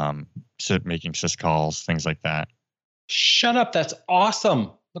 making syscalls, things like that. Shut up. That's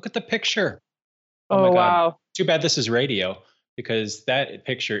awesome. Look at the picture. Oh, my God. Wow. Too bad this is radio because that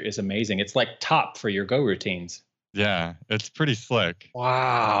picture is amazing. It's like top for your Go routines. Yeah, it's pretty slick.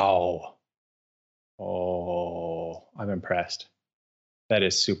 Wow. Oh, I'm impressed. That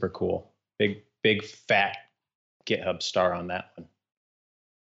is super cool. Big fat GitHub star on that one.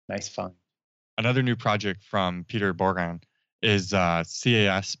 Nice fun. Another new project from Peter Borgan is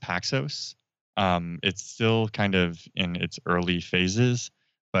CAS Paxos. It's still kind of in its early phases,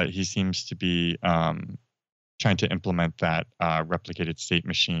 but he seems to be trying to implement that replicated state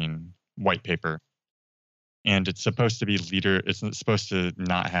machine white paper. And it's supposed to be it's supposed to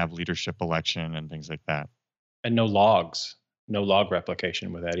not have leadership election and things like that. And no logs, no log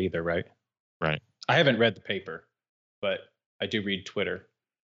replication with that either, right? Right. I haven't read the paper, but I do read Twitter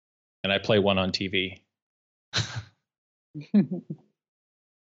and I play one on TV.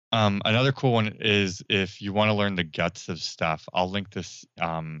 Another cool one is if you want to learn the guts of stuff, I'll link this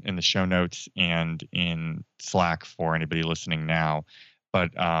in the show notes and in Slack for anybody listening now.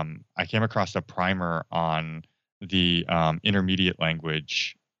 But I came across a primer on the intermediate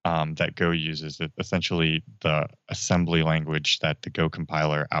language that Go uses, essentially the assembly language that the Go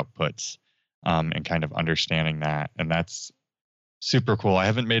compiler outputs, and kind of understanding that. And that's super cool. I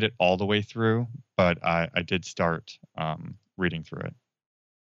haven't made it all the way through, but I did start reading through it.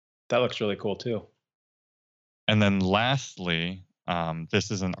 That looks really cool too. And then lastly,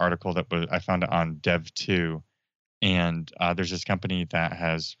 this is an article that I found on Dev2. And there's this company that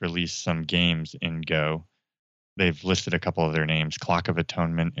has released some games in Go. They've listed a couple of their names, Clock of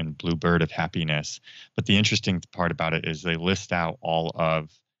Atonement and Bluebird of Happiness. But the interesting part about it is they list out all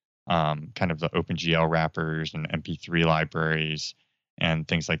of kind of the OpenGL wrappers and MP3 libraries and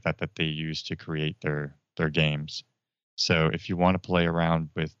things like that that they use to create their games. So if you want to play around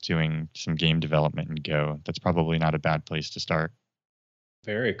with doing some game development in Go, that's probably not a bad place to start.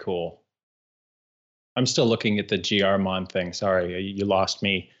 Very cool. I'm still looking at the grmon thing. Sorry, you lost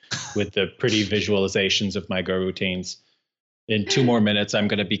me with the pretty visualizations of my Go routines. In 2 more minutes, I'm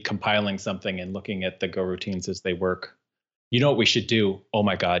going to be compiling something and looking at the Go routines as they work. You know what we should do? Oh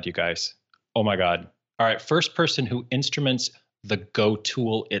my God, you guys. Oh my God. All right, first person who instruments the Go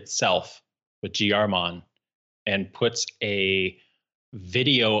tool itself with grmon and puts a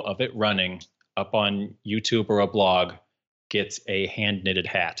video of it running up on YouTube or a blog gets a hand-knitted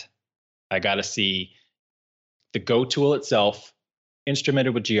hat. I got to see the Go tool itself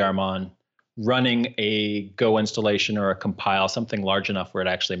instrumented with grmon, running a Go installation or a compile, something large enough where it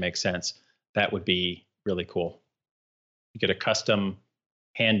actually makes sense. That would be really cool. You get a custom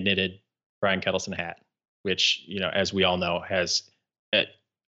hand-knitted Brian Kettleson hat, which, as we all know, has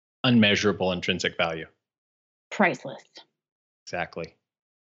unmeasurable intrinsic value. Priceless. Exactly.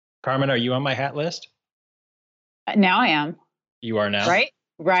 Carmen, are you on my hat list? Now I am. You are now? Right.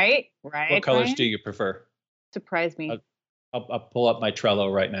 What colors Ryan? do you prefer? Surprise me. I'll pull up my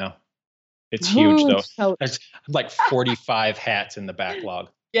Trello right now. It's huge, though. So There's like 45 hats in the backlog.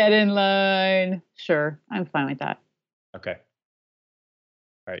 get in line. Sure. I'm fine with that. Okay.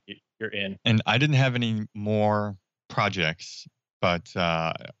 All right. You're in. And I didn't have any more projects, but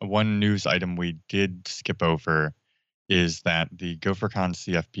one news item we did skip over is that the GopherCon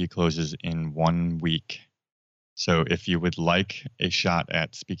CFP closes in 1 week. So if you would like a shot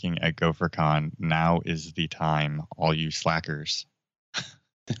at speaking at GopherCon, now is the time, all you slackers.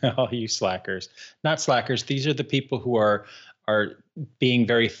 All you slackers. Not slackers. These are the people who are being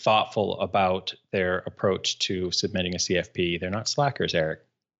very thoughtful about their approach to submitting a CFP. They're not slackers, Eric.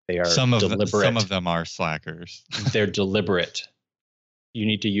 They are deliberate. Some of them are slackers. They're deliberate. You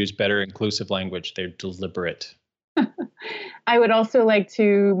need to use better inclusive language. They're deliberate. I would also like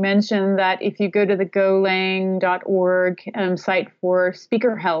to mention that if you go to the golang.org site for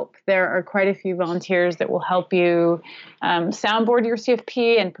speaker help, there are quite a few volunteers that will help you soundboard your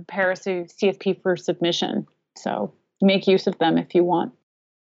CFP and prepare a CFP for submission. So make use of them if you want.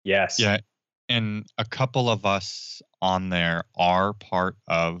 Yes. Yeah. And a couple of us on there are part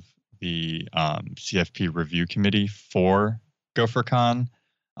of the CFP review committee for GopherCon.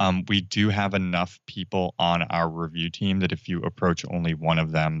 We do have enough people on our review team that if you approach only one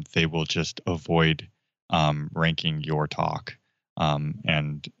of them, they will just avoid ranking your talk,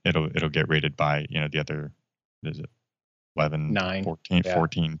 and it'll get rated by the other, is it 11, 9,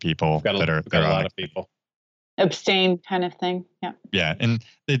 14 people that are a lot of people. Abstain kind of thing. Yeah. Yeah, and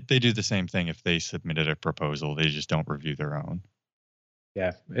they do the same thing if they submitted a proposal. They just don't review their own.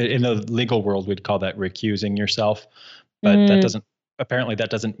 Yeah, in the legal world, we'd call that recusing yourself, but that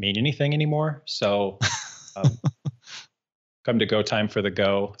doesn't mean anything anymore. So come to Go Time for the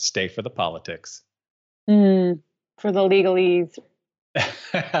Go, stay for the politics. For the legalese.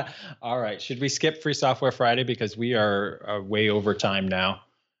 All right. Should we skip Free Software Friday because we are way over time now?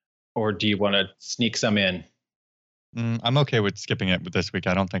 Or do you want to sneak some in? I'm okay with skipping it this week.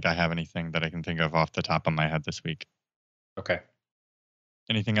 I don't think I have anything that I can think of off the top of my head this week. Okay.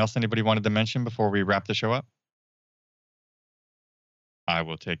 Anything else anybody wanted to mention before we wrap the show up? I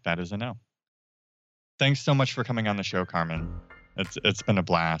will take that as a no. Thanks so much for coming on the show, Carmen. It's been a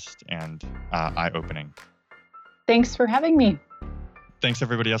blast and eye-opening. Thanks for having me. Thanks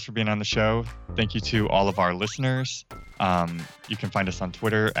everybody else for being on the show. Thank you to all of our listeners. You can find us on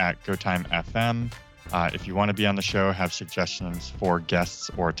Twitter at GoTimeFM. If you want to be on the show, have suggestions for guests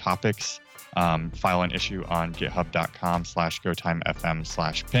or topics, file an issue on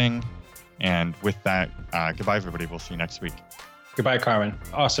github.com/GoTimeFM/ping. And with that, goodbye everybody. We'll see you next week. Goodbye, Carmen.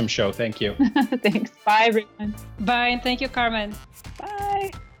 Awesome show. Thank you. Thanks. Bye, everyone. Bye, and thank you, Carmen. Bye.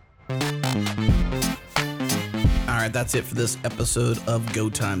 All right, that's it for this episode of Go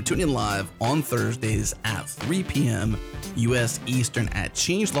Time. Tune in live on Thursdays at 3 p.m. U.S. Eastern at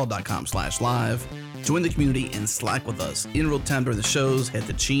changelog.com/live. Join the community and Slack with us in real time during the shows. Head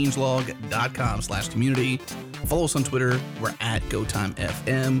to changelog.com/community. Follow us on Twitter. We're at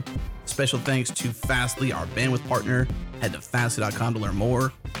GoTimeFM. Special thanks to Fastly, our bandwidth partner. Head to fastly.com to learn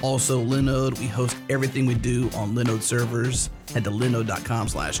more. Also, Linode. We host everything we do on Linode servers. Head to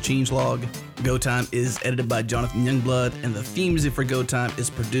linode.com/changelog. Go Time is edited by Jonathan Youngblood, and the theme music for Go Time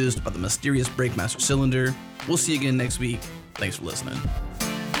is produced by the mysterious Breakmaster Cylinder. We'll see you again next week. Thanks for listening.